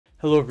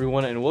Hello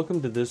everyone and welcome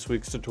to this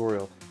week's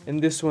tutorial. In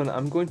this one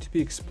I'm going to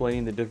be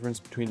explaining the difference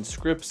between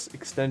scripts,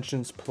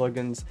 extensions,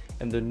 plugins,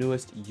 and the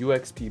newest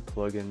Uxp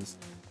plugins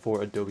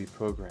for Adobe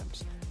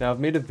programs. Now I've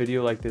made a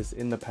video like this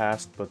in the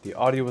past, but the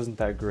audio wasn't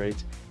that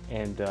great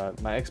and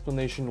my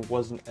explanation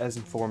wasn't as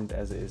informed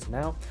as it is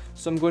now,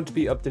 so I'm going to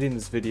be updating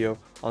this video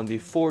on the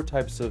 4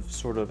 types of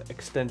sort of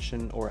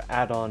extension or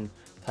add-on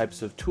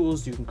types of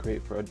tools you can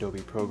create for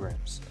Adobe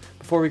programs.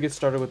 Before we get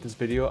started with this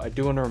video, I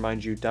do want to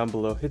remind you down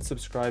below, hit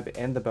subscribe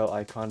and the bell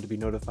icon to be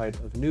notified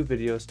of new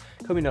videos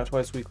coming out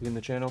twice weekly in the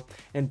channel,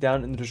 and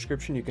down in the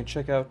description you can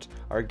check out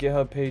our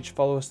GitHub page,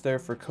 follow us there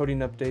for coding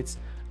updates,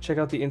 check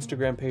out the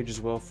Instagram page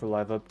as well for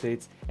live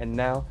updates, and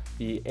now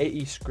the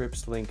AE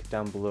scripts link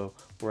down below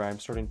where I'm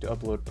starting to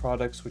upload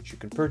products which you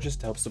can purchase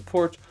to help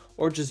support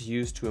or just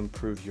use to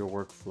improve your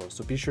workflow.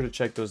 So be sure to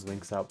check those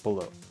links out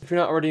below. If you're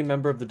not already a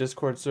member of the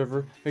Discord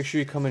server, make sure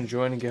you come and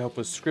join and get help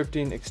with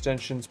scripting,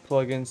 extensions,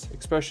 plugins,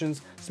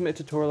 expressions, submit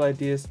tutorial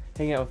ideas,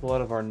 hang out with a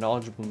lot of our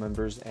knowledgeable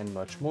members, and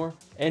much more.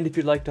 And if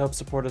you'd like to help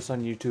support us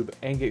on YouTube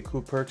and get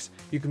cool perks,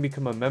 you can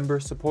become a member,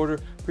 supporter,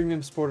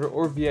 premium supporter,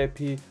 or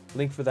VIP.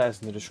 Link for that is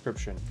in the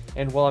description.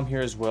 And while I'm here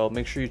as well,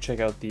 make sure you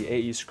check out the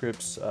AE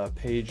scripts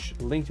page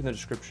linked in the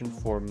description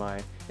for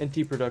my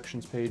NT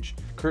Productions page.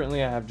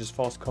 Currently I have just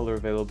false color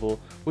available,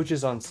 which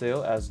is on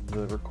sale as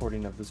the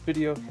recording of this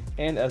video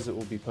and as it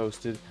will be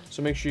posted,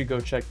 so make sure you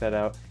go check that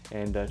out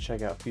and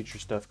check out future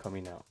stuff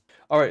coming out.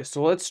 Alright,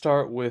 so let's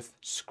start with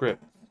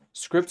script.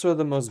 Scripts are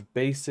the most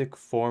basic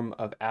form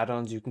of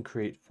add-ons you can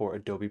create for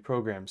Adobe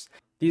programs.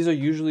 These are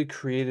usually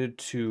created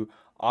to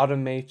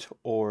automate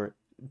or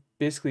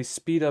basically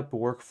speed up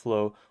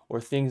workflow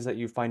or things that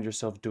you find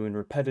yourself doing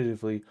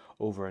repetitively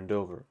over and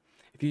over.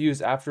 If you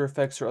use After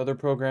Effects or other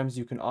programs,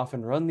 you can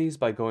often run these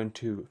by going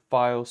to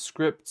File,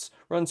 Scripts,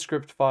 Run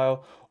Script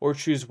File, or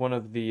choose one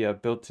of the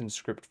built-in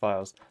script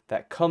files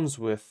that comes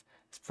with,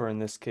 for in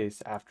this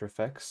case, After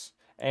Effects.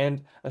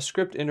 And a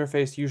script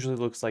interface usually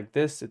looks like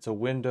this. It's a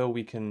window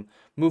we can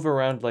move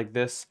around like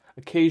this.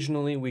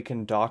 Occasionally we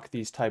can dock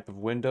these type of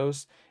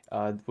windows,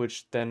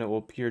 which then it will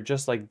appear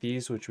just like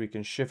these, which we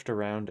can shift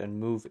around and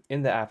move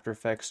in the After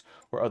Effects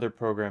or other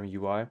program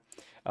UI.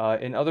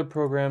 In other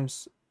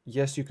programs,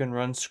 yes, you can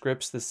run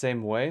scripts the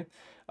same way,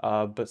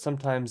 but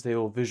sometimes they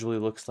will visually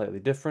look slightly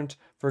different.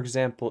 For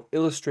example,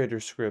 Illustrator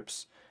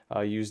scripts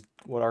use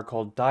what are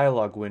called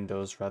dialog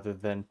windows rather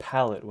than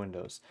palette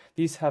windows.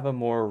 These have a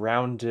more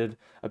rounded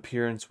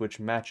appearance which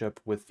match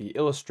up with the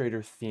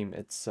Illustrator theme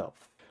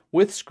itself.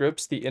 With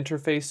scripts, the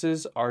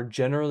interfaces are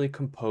generally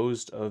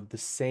composed of the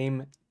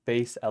same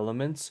base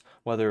elements,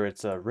 whether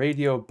it's a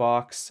radio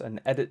box,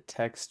 an edit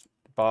text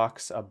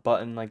box, a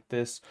button like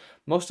this.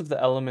 Most of the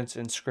elements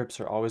in scripts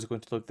are always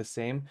going to look the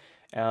same,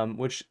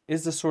 which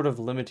is the sort of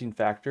limiting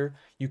factor.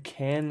 You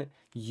can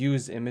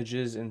use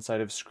images inside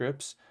of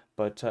scripts,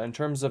 but in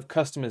terms of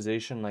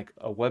customization like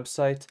a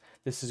website,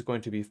 this is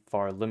going to be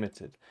far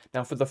limited.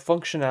 Now for the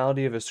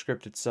functionality of a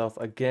script itself,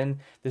 again,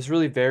 this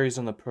really varies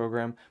on the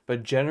program,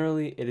 but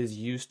generally it is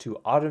used to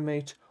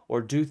automate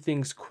or do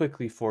things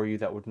quickly for you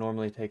that would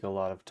normally take a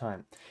lot of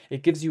time.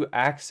 It gives you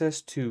access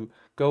to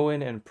go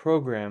in and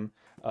program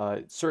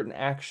certain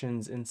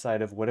actions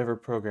inside of whatever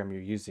program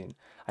you're using.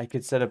 I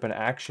could set up an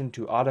action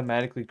to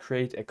automatically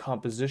create a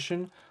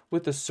composition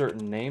with a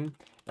certain name,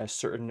 a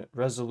certain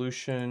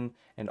resolution,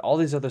 and all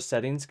these other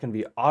settings can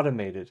be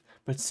automated.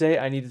 But say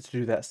I needed to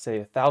do that, say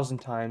 1,000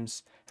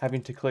 times,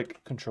 having to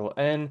click Control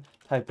N,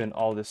 type in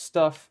all this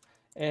stuff,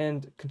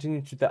 and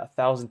continue to do that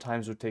 1,000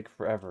 times would take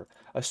forever.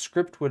 A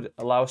script would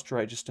allow us to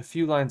write just a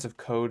few lines of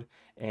code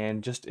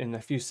and just in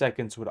a few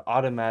seconds would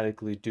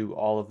automatically do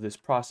all of this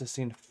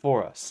processing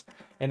for us.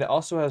 And it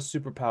also has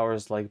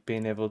superpowers like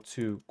being able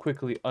to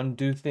quickly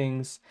undo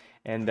things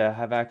and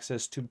have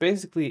access to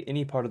basically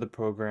any part of the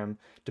program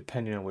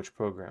depending on which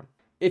program.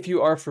 If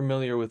you are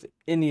familiar with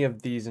any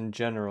of these in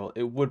general,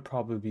 it would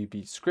probably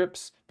be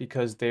scripts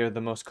because they are the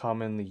most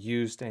commonly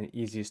used and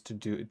easiest to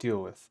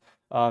deal with.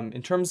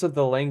 In terms of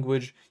the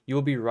language,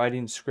 you'll be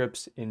writing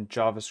scripts in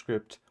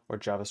JavaScript or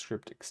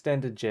JavaScript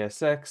Extended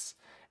JSX,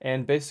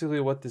 and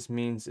basically what this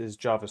means is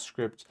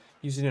JavaScript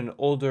using an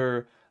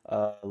older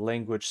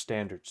language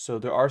standard. So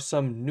there are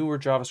some newer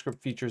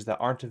JavaScript features that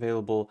aren't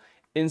available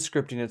in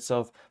scripting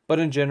itself, but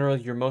in general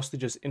you're mostly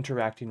just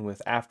interacting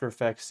with After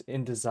Effects,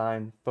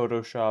 InDesign,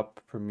 Photoshop,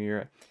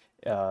 Premiere,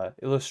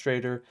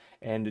 Illustrator,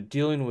 and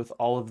dealing with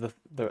all of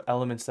the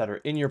elements that are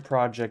in your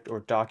project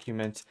or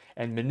document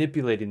and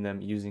manipulating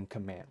them using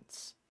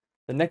commands.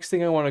 The next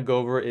thing I want to go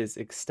over is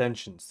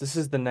extensions. This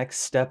is the next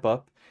step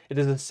up. It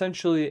is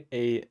essentially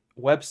a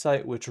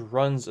website which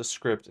runs a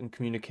script and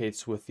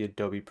communicates with the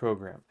Adobe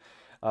program.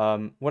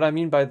 What I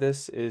mean by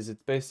this is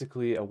it's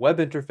basically a web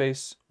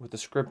interface with a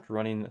script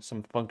running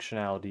some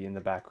functionality in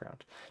the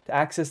background. To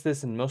access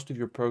this in most of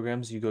your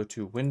programs, you go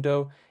to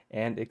Window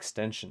and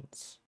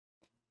Extensions.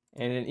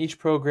 And in each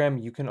program,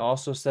 you can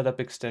also set up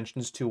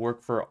extensions to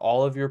work for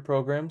all of your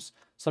programs.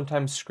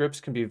 Sometimes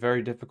scripts can be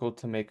very difficult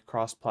to make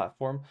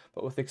cross-platform,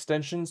 but with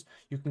extensions,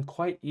 you can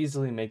quite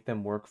easily make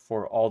them work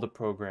for all the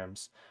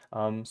programs.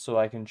 So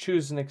I can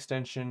choose an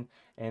extension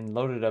and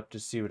load it up to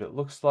see what it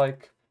looks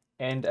like.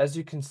 And as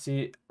you can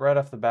see right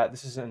off the bat,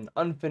 this is an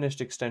unfinished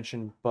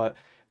extension, but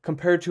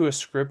compared to a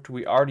script,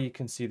 we already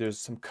can see there's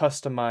some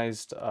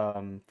customized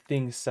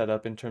things set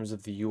up in terms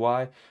of the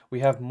UI. We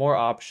have more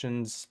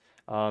options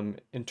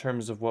in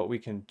terms of what we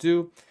can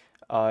do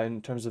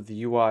in terms of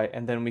the UI,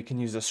 and then we can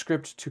use a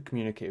script to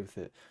communicate with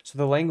it. So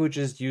the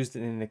languages used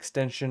in an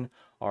extension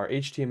are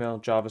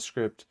HTML,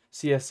 JavaScript,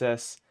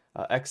 CSS,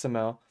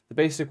 XML, the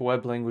basic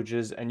web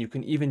languages, and you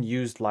can even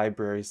use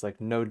libraries like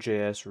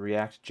Node.js,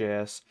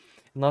 React.js,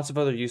 and lots of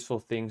other useful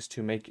things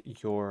to make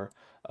your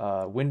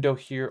window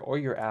here or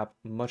your app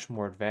much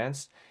more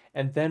advanced.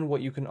 And then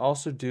what you can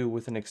also do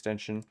with an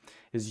extension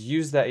is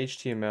use that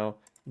HTML,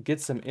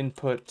 get some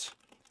input,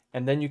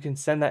 and then you can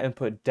send that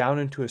input down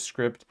into a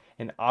script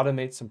and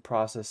automate some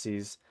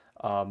processes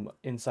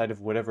inside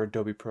of whatever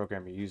Adobe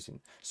program you're using.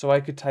 So I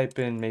could type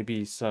in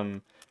maybe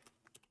some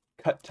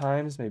cut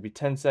times, maybe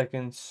 10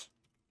 seconds,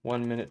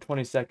 1 minute,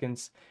 20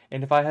 seconds,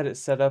 and if I had it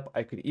set up,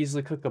 I could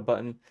easily click a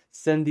button,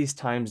 send these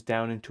times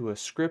down into a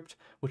script,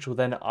 which will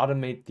then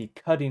automate the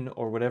cutting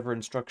or whatever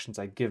instructions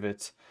I give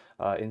it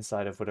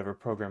inside of whatever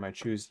program I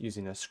choose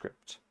using a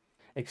script.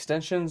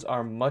 Extensions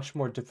are much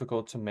more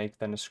difficult to make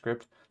than a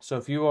script, so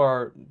if you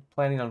are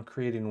planning on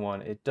creating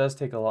one, it does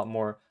take a lot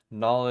more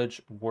knowledge,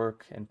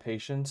 work, and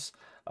patience.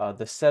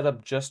 The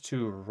setup just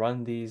to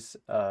run these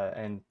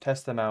and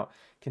test them out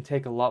can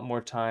take a lot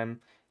more time,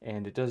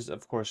 and it does,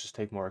 of course, just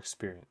take more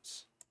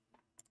experience.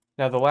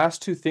 Now, the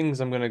last two things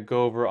I'm going to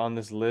go over on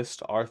this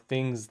list are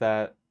things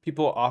that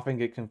people often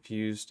get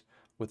confused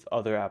with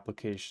other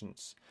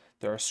applications.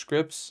 There are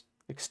scripts,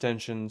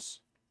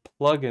 extensions,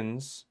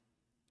 plugins,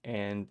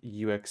 and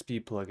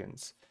Uxp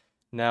plugins.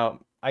 Now,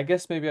 I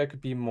guess maybe I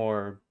could be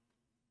more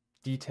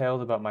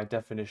detailed about my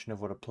definition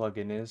of what a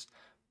plugin is,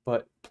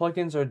 but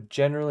plugins are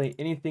generally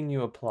anything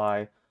you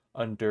apply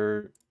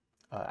under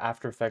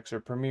After Effects or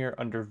Premiere,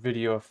 under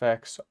video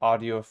effects,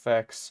 audio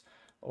effects,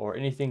 or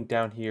anything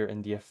down here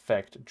in the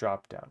effect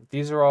dropdown.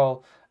 These are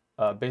all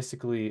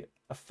basically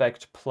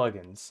effect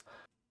plugins.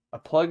 A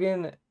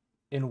plugin,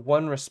 in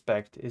one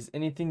respect, is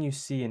anything you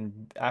see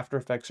in After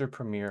Effects or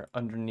Premiere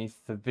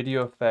underneath the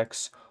video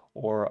effects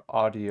or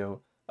audio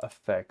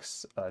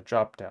effects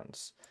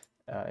dropdowns.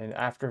 In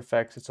After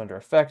Effects, it's under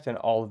Effect, and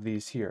all of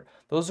these here.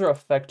 Those are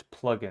effect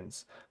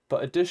plugins.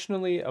 But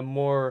additionally, a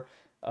more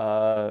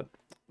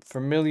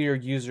familiar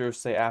user of,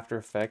 say, After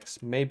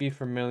Effects may be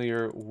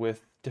familiar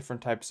with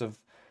different types of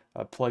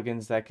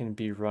plugins that can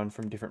be run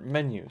from different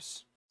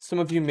menus. Some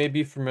of you may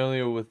be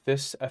familiar with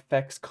this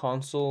Effects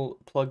Console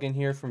plugin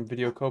here from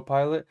Video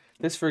Copilot.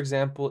 This, for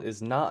example,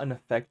 is not an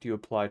effect you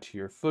apply to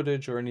your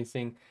footage or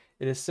anything.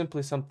 It is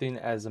simply something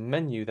as a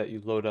menu that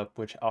you load up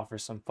which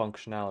offers some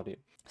functionality.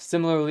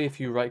 Similarly, if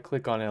you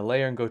right-click on a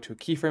layer and go to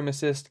Keyframe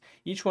Assist,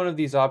 each one of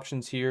these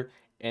options here,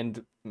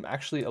 and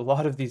actually a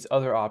lot of these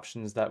other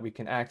options that we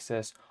can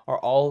access, are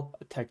all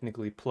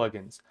technically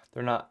plugins.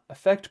 They're not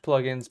effect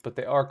plugins, but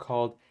they are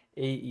called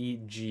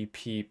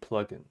AEGP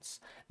plugins.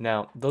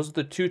 Now, those are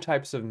the two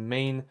types of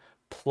main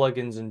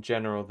plugins in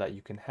general that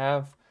you can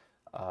have.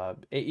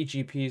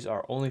 AEGPs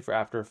are only for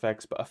After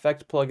Effects, but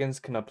effect plugins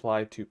can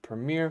apply to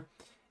Premiere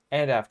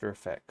and After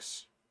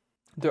Effects.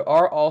 There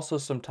are also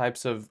some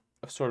types of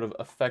sort of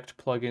effect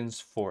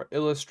plugins for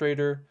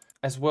Illustrator.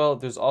 As well,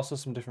 there's also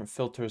some different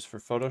filters for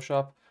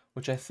Photoshop,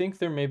 which I think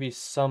there may be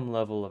some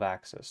level of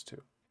access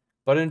to.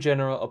 But in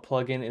general, a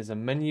plugin is a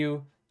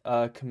menu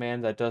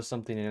command that does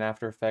something in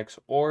After Effects,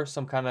 or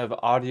some kind of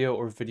audio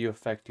or video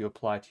effect you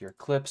apply to your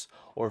clips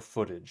or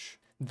footage.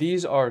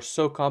 These are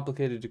so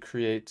complicated to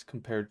create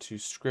compared to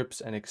scripts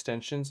and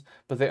extensions,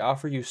 but they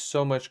offer you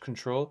so much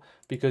control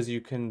because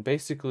you can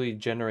basically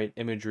generate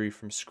imagery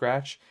from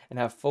scratch and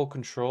have full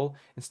control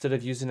instead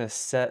of using a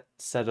set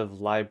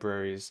of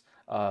libraries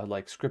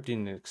like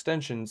scripting and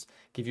extensions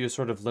give you a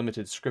sort of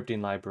limited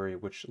scripting library,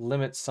 which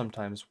limits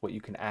sometimes what you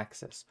can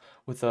access.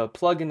 With a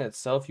plugin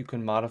itself, you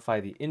can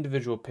modify the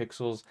individual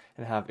pixels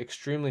and have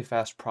extremely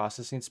fast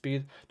processing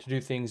speed to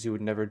do things you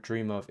would never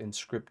dream of in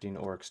scripting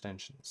or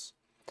extensions.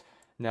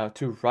 Now,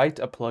 to write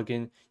a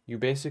plugin, you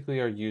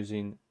basically are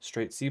using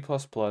straight C++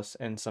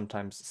 and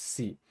sometimes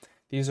C.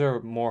 These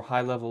are more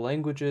high-level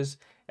languages,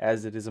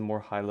 as it is a more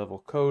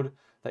high-level code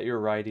that you're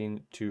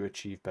writing to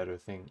achieve better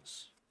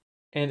things.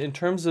 And in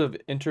terms of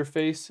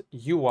interface,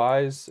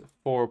 UIs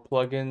for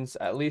plugins,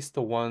 at least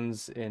the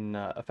ones in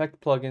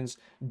effect plugins,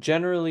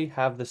 generally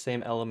have the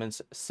same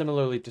elements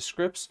similarly to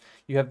scripts.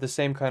 You have the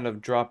same kind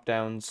of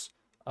drop-downs,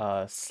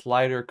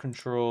 slider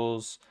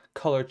controls,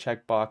 color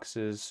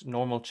checkboxes,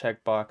 normal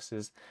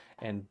checkboxes,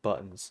 and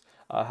buttons.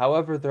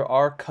 However, there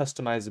are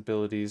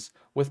customizabilities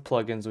with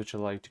plugins which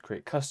allow you to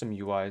create custom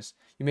UIs.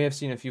 You may have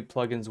seen a few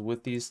plugins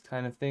with these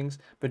kind of things,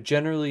 but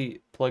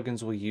generally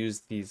plugins will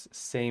use these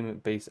same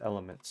base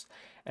elements.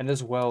 And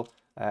as well,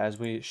 As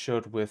we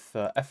showed with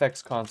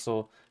FX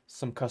Console,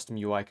 some custom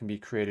UI can be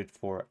created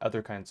for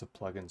other kinds of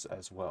plugins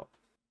as well.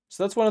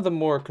 So that's one of the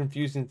more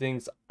confusing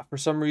things. For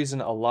some reason,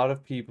 a lot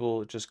of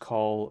people just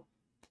call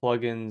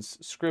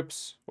plugins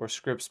scripts or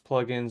scripts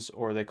plugins,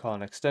 or they call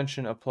an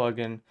extension a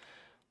plugin,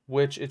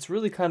 which it's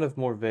really kind of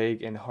more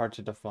vague and hard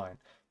to define.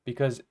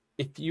 Because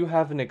if you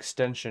have an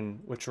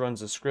extension which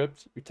runs a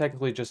script, you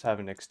technically just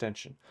have an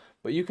extension.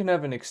 But you can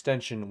have an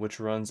extension which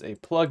runs a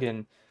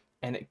plugin,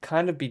 and it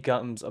kind of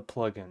becomes a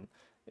plugin.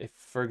 If,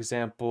 for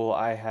example,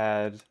 I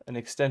had an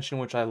extension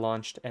which I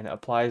launched and it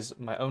applies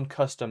my own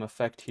custom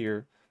effect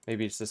here,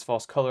 maybe it's this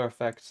false color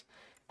effect,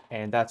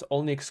 and that's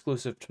only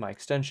exclusive to my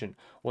extension.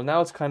 Well,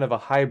 now it's kind of a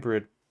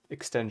hybrid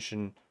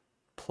extension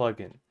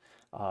plugin.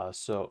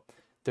 So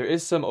there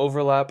is some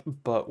overlap,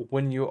 but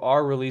when you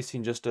are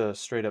releasing just a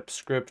straight up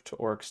script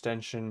or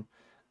extension,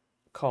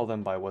 call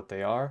them by what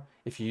they are.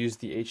 If you use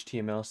the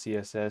HTML,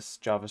 CSS,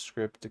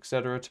 JavaScript,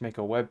 etc. to make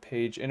a web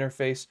page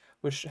interface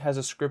which has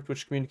a script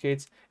which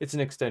communicates, it's an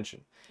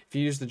extension. If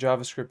you use the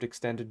JavaScript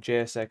extended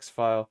JSX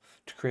file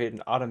to create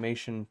an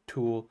automation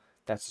tool,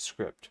 that's a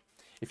script.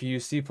 If you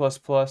use C++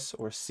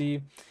 or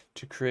C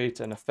to create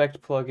an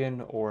effect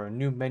plugin or a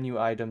new menu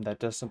item that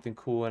does something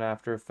cool in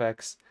After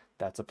Effects,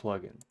 that's a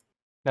plugin.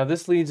 Now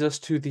this leads us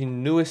to the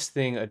newest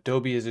thing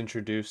Adobe has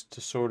introduced to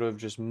sort of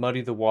just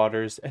muddy the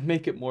waters and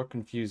make it more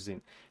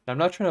confusing. Now I'm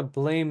not trying to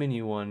blame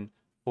anyone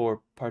for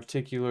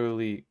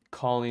particularly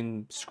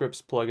calling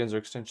scripts, plugins, or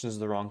extensions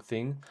the wrong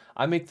thing.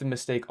 I make the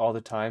mistake all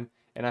the time,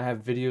 and I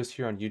have videos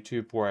here on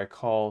YouTube where I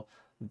call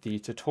the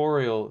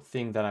tutorial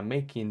thing that I'm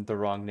making the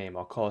wrong name.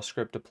 I'll call a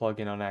script a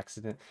plugin on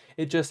accident.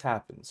 It just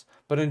happens.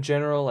 But in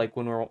general, like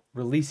when we're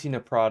releasing a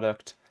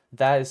product,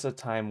 that is a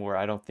time where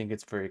I don't think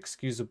it's very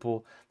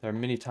excusable. There are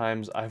many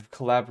times I've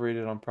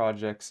collaborated on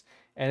projects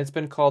and it's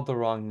been called the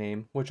wrong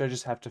name, which I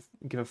just have to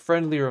give a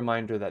friendly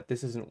reminder that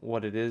this isn't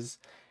what it is.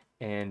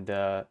 And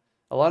a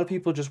lot of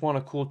people just want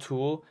a cool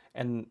tool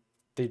and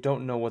they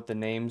don't know what the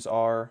names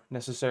are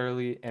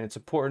necessarily, and it's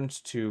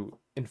important to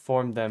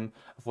inform them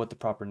of what the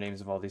proper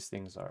names of all these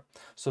things are.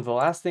 So the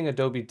last thing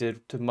Adobe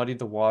did to muddy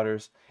the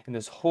waters in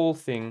this whole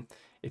thing,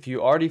 if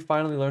you already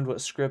finally learned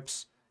what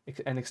scripts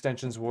and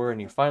extensions were,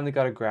 and you finally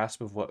got a grasp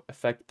of what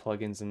effect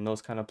plugins and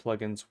those kind of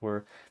plugins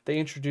were, they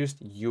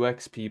introduced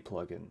Uxp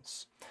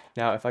plugins.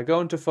 Now, if I go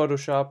into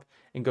Photoshop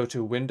and go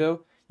to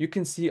Window, you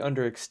can see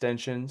under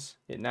Extensions,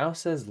 it now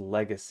says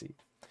Legacy.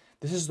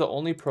 This is the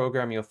only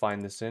program you'll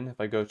find this in.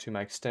 If I go to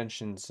my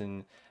extensions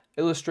in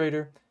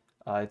Illustrator,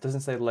 it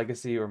doesn't say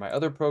Legacy, or my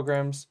other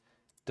programs,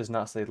 it does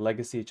not say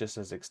Legacy, it just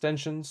says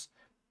Extensions.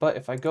 But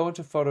if I go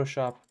into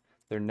Photoshop,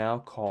 they're now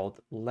called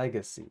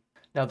Legacy.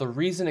 Now, the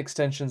reason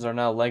extensions are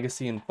now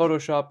legacy in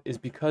Photoshop is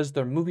because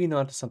they're moving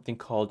on to something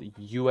called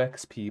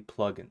Uxp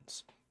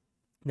plugins.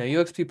 Now,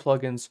 Uxp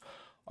plugins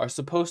are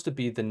supposed to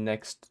be the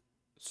next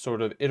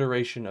sort of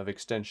iteration of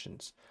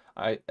extensions.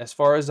 As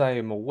far as I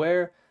am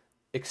aware,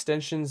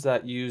 extensions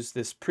that use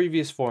this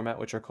previous format,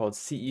 which are called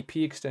CEP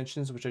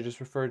extensions, which I just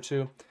referred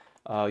to,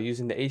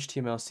 using the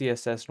HTML,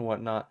 CSS, and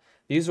whatnot,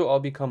 these will all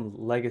become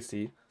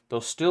legacy. They'll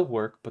still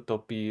work, but they'll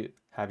be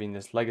having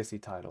this legacy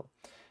title.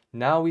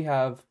 Now we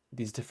have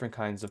these different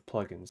kinds of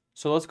plugins.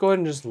 So let's go ahead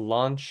and just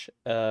launch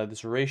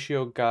this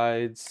ratio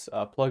guides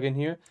plugin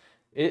here.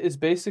 It is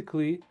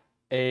basically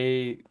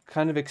a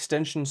kind of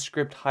extension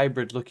script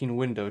hybrid looking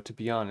window, to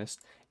be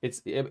honest.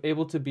 It's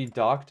able to be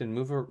docked and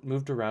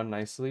moved around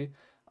nicely.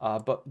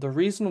 But the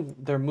reason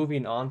they're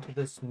moving on to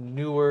this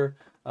newer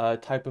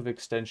type of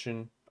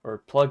extension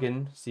or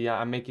plugin, see,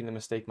 I'm making the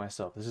mistake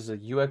myself. This is a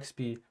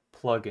Uxp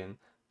plugin,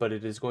 but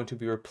it is going to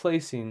be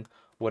replacing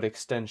what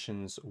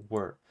extensions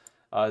were.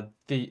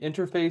 The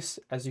interface,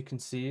 as you can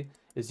see,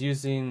 is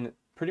using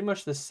pretty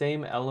much the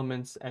same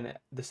elements and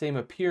the same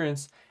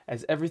appearance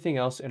as everything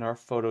else in our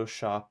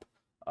Photoshop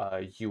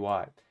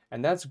UI.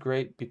 And that's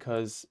great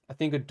because I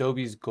think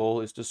Adobe's goal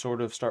is to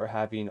sort of start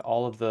having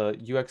all of the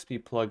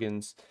Uxp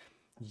plugins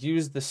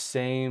use the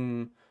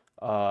same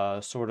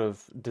sort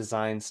of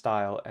design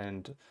style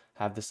and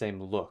have the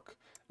same look.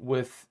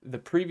 With the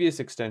previous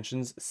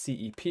extensions,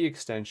 CEP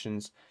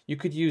extensions, you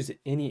could use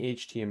any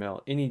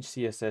HTML, any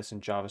CSS,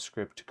 and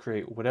JavaScript to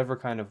create whatever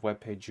kind of web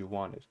page you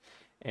wanted.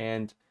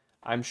 And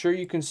I'm sure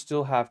you can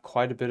still have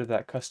quite a bit of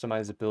that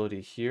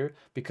customizability here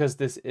because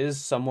this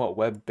is somewhat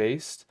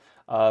web-based,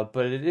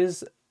 but it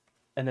is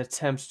an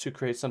attempt to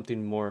create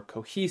something more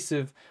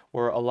cohesive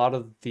where a lot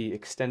of the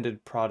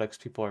extended products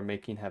people are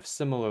making have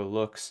similar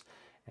looks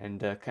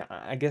and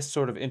I guess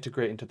sort of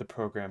integrate into the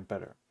program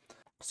better.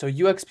 So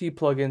Uxp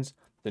plugins,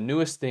 the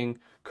newest thing,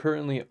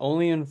 currently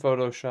only in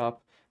Photoshop,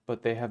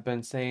 but they have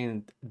been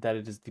saying that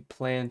it is the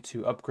plan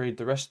to upgrade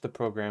the rest of the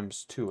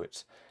programs to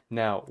it.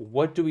 Now,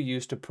 what do we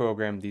use to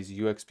program these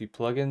Uxp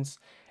plugins?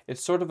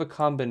 It's sort of a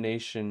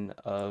combination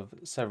of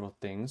several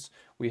things.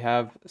 We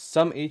have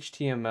some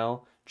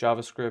HTML,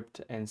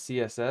 JavaScript, and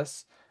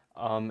CSS,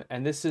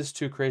 and this is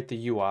to create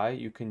the UI.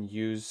 You can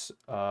use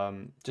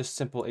just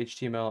simple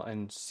HTML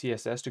and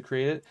CSS to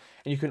create it,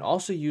 and you can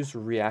also use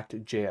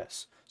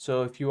React.js.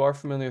 So if you are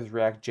familiar with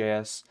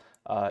React.js,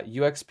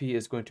 Uxp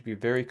is going to be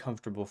very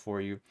comfortable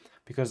for you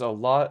because a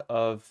lot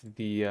of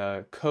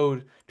the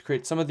code to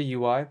create some of the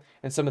UI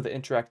and some of the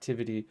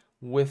interactivity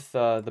with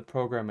the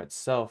program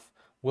itself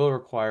will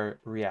require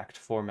React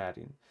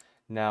formatting.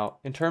 Now,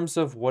 in terms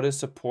of what is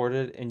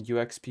supported in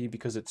Uxp,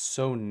 because it's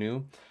so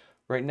new,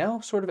 right now,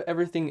 sort of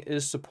everything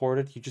is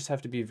supported. You just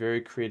have to be very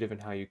creative in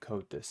how you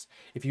code this.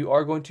 If you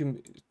are going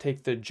to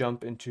take the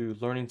jump into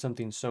learning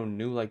something so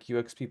new like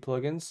Uxp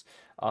plugins,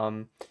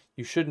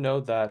 you should know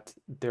that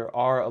there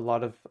are a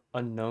lot of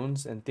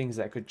unknowns and things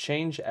that could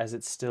change as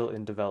it's still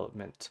in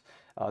development.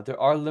 There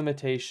are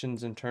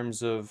limitations in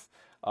terms of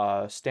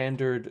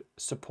standard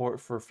support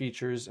for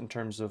features in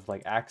terms of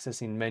like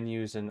accessing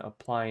menus and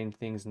applying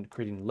things and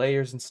creating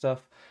layers and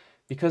stuff.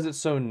 Because it's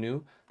so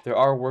new, there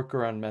are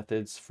workaround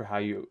methods for how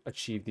you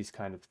achieve these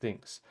kind of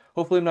things.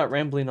 Hopefully I'm not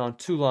rambling on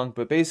too long,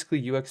 but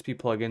basically Uxp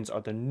plugins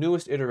are the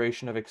newest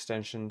iteration of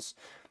extensions.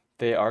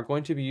 They are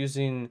going to be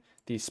using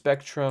the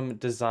Spectrum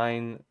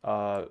design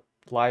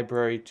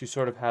library to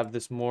sort of have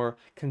this more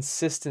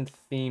consistent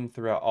theme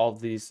throughout all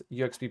of these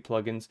Uxp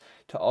plugins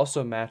to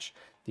also match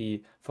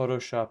the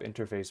Photoshop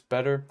interface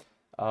better.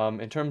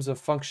 In terms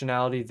of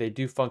functionality, they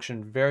do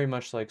function very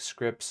much like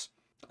scripts,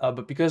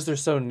 but because they're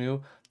so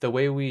new, the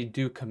way we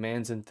do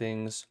commands and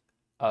things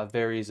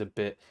varies a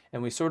bit,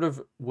 and we sort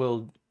of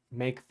will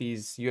make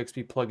these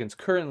Uxp plugins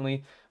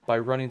currently by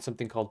running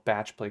something called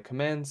batch play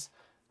commands.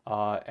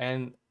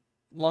 And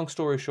long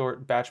story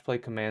short, batch play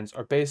commands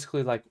are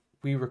basically like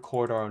we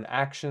record our own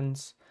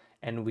actions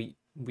and we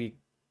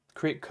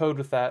create code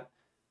with that,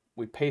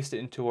 we paste it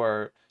into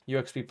our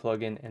Uxp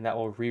plugin, and that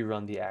will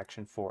rerun the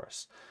action for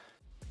us.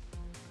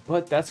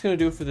 But that's going to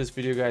do it for this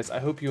video, guys. I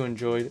hope you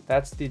enjoyed.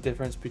 That's the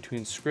difference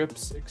between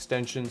scripts,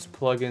 extensions,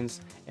 plugins,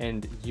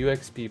 and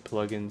Uxp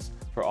plugins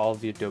for all of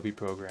the Adobe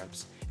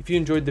programs. If you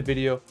enjoyed the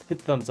video, hit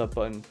the thumbs up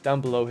button.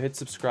 Down below, hit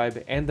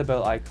subscribe and the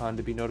bell icon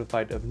to be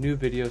notified of new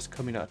videos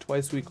coming out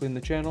twice weekly in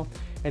the channel.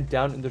 And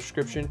down in the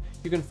description,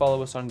 you can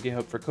follow us on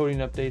GitHub for coding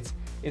updates,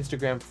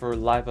 Instagram for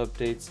live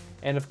updates,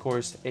 and of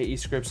course, AE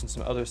Scripts and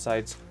some other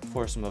sites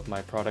for some of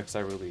my products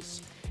I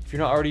release. If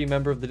you're not already a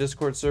member of the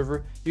Discord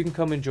server, you can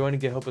come and join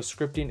and get help with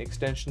scripting,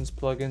 extensions,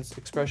 plugins,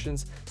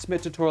 expressions,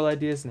 submit tutorial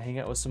ideas, and hang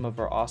out with some of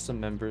our awesome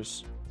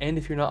members. And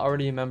if you're not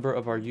already a member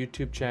of our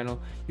YouTube channel,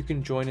 you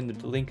can join in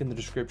the link in the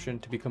description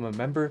to become a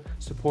member,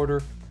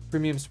 supporter,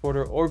 premium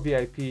supporter, or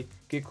VIP,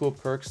 get cool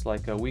perks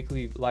like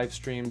weekly live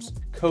streams,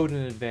 code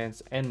in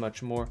advance, and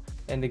much more.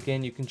 And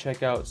again, you can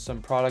check out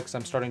some products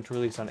I'm starting to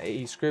release on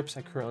AE Scripts.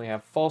 I currently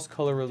have False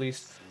Color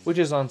released, which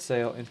is on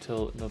sale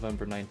until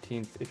November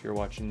 19th if you're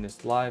watching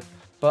this live.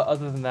 But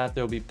other than that,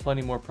 there'll be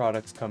plenty more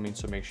products coming,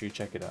 so make sure you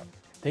check it out.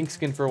 Thanks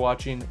again for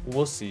watching.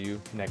 We'll see you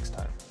next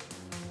time.